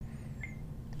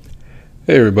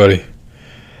Hey everybody.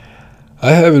 I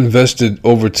have invested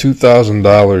over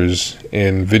 $2,000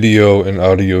 in video and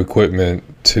audio equipment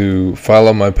to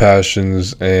follow my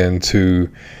passions and to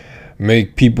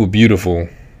make people beautiful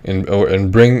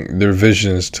and bring their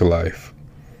visions to life.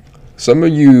 Some of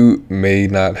you may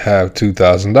not have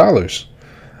 $2,000.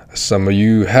 Some of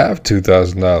you have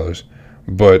 $2,000.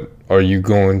 But are you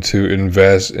going to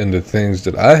invest in the things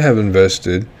that I have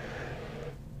invested?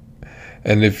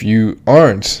 And if you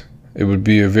aren't, it would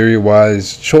be a very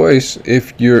wise choice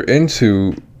if you're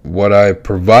into what I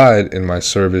provide in my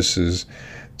services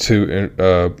to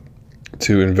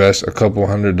invest a couple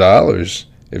 $100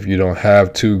 if you don't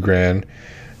have $2,000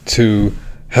 to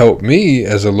help me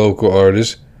as a local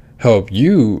artist help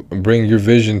you bring your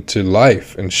vision to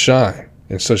life and shine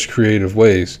in such creative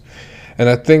ways. And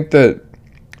I think that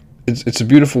it's a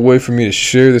beautiful way for me to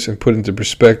share this and put into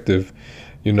perspective,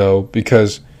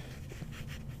 because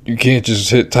you can't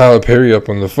just hit Tyler Perry up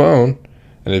on the phone,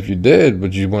 and if you did,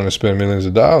 but you want to spend millions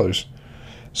of dollars.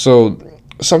 So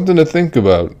something to think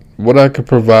about. What I could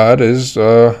provide is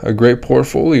a great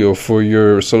portfolio for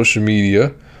your social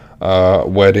media,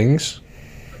 weddings,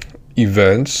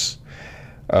 events,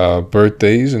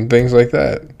 birthdays, and things like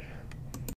that.